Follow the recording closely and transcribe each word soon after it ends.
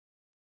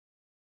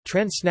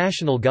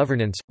Transnational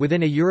governance,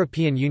 within a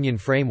European Union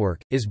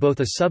framework, is both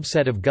a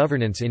subset of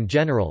governance in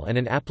general and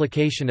an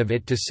application of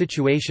it to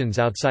situations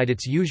outside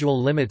its usual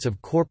limits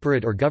of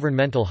corporate or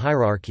governmental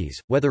hierarchies,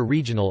 whether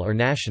regional or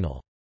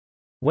national.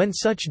 When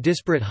such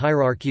disparate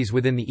hierarchies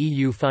within the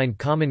EU find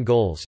common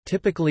goals,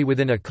 typically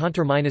within a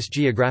conterminous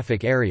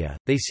geographic area,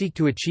 they seek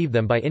to achieve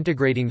them by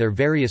integrating their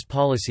various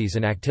policies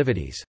and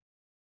activities.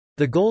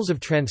 The goals of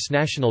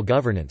transnational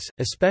governance,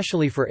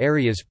 especially for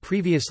areas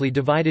previously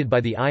divided by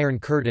the Iron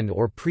Curtain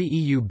or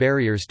pre-EU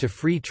barriers to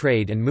free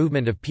trade and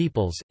movement of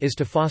peoples, is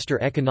to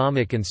foster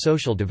economic and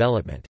social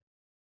development.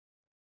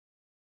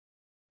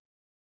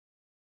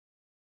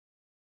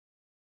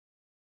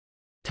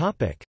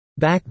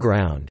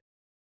 Background.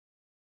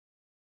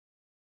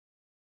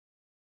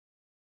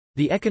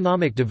 The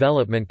economic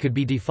development could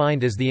be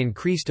defined as the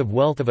increased of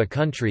wealth of a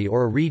country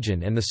or a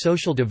region, and the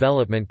social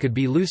development could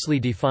be loosely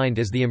defined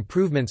as the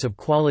improvements of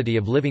quality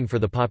of living for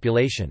the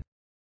population.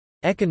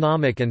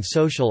 Economic and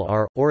social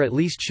are, or at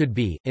least should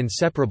be,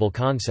 inseparable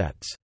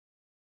concepts.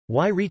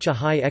 Why reach a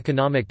high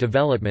economic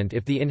development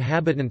if the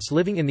inhabitants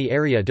living in the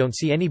area don't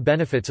see any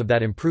benefits of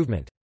that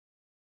improvement?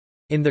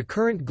 In the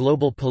current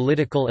global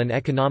political and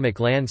economic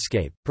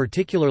landscape,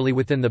 particularly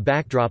within the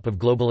backdrop of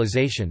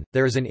globalization,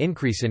 there is an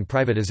increase in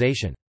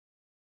privatization.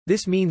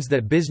 This means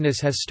that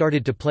business has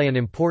started to play an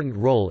important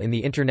role in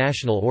the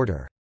international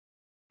order.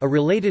 A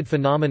related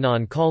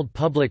phenomenon called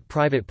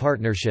public-private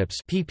partnerships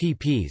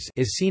 (PPPs)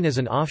 is seen as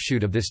an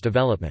offshoot of this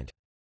development.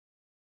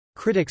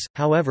 Critics,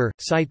 however,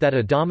 cite that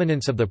a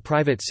dominance of the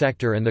private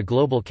sector and the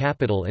global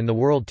capital in the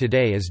world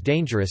today is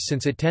dangerous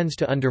since it tends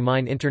to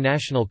undermine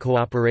international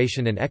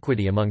cooperation and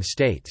equity among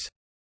states.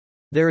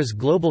 There is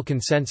global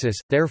consensus,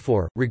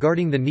 therefore,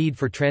 regarding the need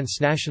for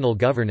transnational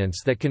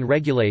governance that can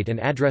regulate and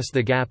address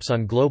the gaps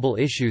on global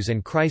issues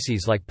and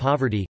crises like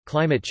poverty,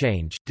 climate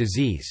change,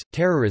 disease,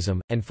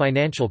 terrorism, and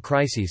financial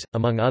crises,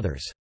 among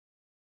others.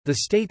 The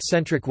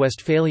state-centric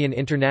Westphalian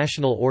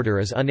international order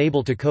is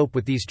unable to cope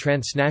with these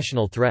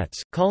transnational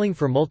threats, calling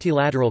for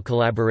multilateral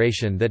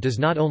collaboration that does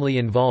not only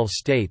involve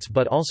states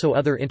but also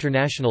other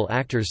international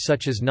actors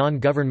such as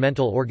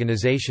non-governmental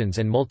organizations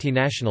and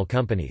multinational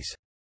companies.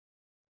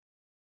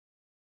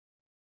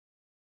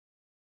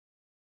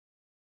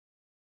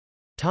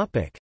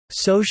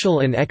 Social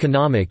and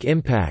economic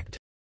impact.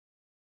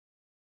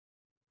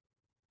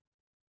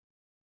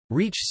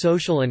 Reach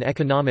social and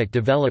economic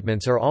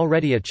developments are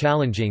already a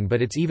challenging, but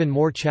it's even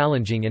more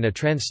challenging in a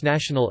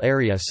transnational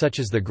area such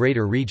as the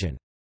Greater Region.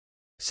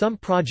 Some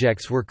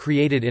projects were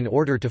created in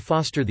order to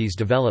foster these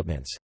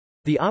developments.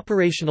 The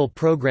operational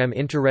program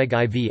Interreg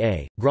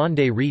IVA,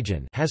 Grande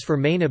Region has for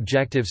main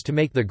objectives to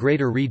make the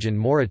Greater Region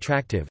more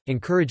attractive,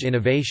 encourage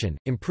innovation,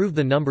 improve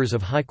the numbers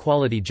of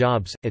high-quality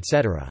jobs,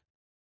 etc.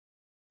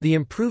 The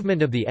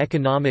improvement of the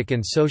economic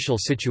and social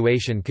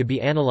situation could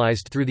be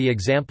analyzed through the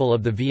example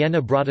of the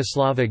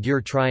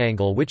Vienna-Bratislava-Győr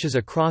Triangle, which is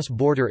a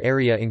cross-border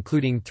area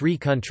including 3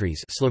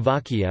 countries,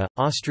 Slovakia,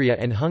 Austria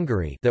and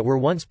Hungary, that were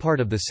once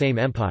part of the same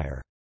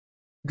empire.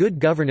 Good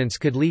governance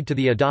could lead to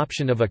the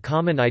adoption of a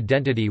common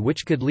identity,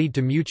 which could lead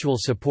to mutual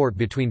support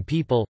between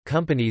people,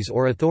 companies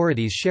or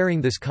authorities sharing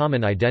this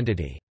common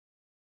identity.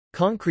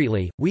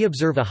 Concretely, we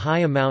observe a high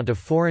amount of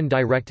foreign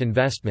direct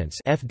investments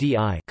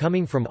 (FDI)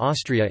 coming from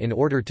Austria in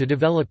order to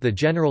develop the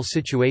general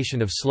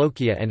situation of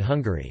Slovakia and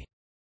Hungary.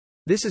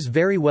 This is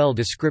very well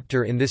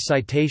descriptor in this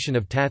citation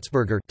of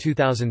Tatzberger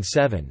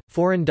 2007.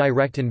 Foreign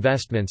direct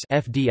investments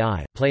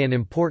 (FDI) play an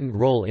important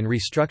role in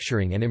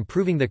restructuring and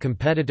improving the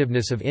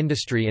competitiveness of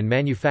industry and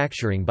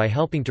manufacturing by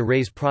helping to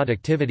raise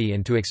productivity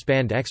and to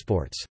expand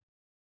exports.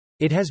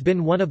 It has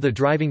been one of the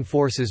driving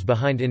forces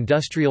behind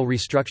industrial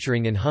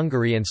restructuring in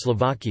Hungary and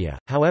Slovakia.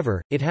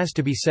 However, it has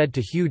to be said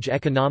to huge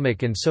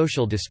economic and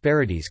social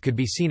disparities could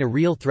be seen a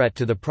real threat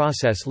to the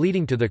process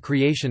leading to the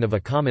creation of a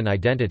common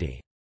identity.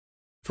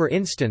 For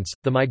instance,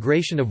 the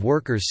migration of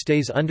workers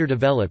stays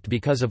underdeveloped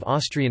because of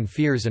Austrian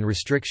fears and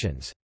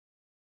restrictions.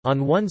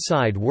 On one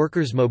side,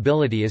 workers'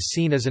 mobility is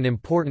seen as an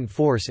important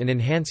force in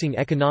enhancing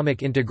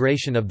economic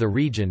integration of the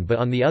region, but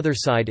on the other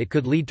side it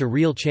could lead to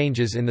real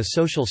changes in the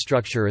social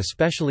structure,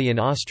 especially in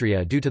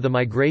Austria due to the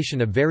migration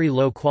of very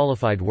low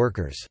qualified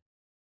workers.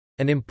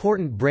 An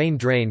important brain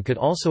drain could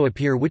also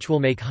appear, which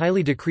will make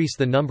highly decrease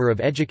the number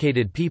of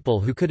educated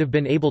people who could have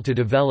been able to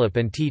develop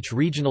and teach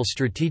regional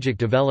strategic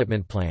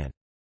development plan.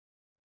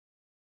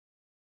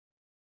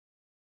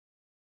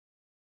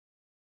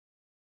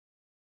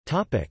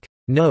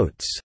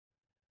 Notes.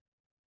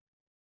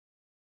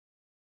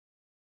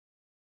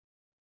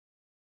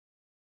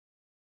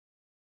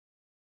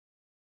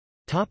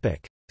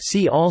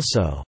 See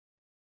also: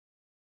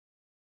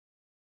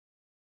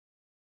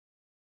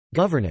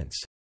 Governance.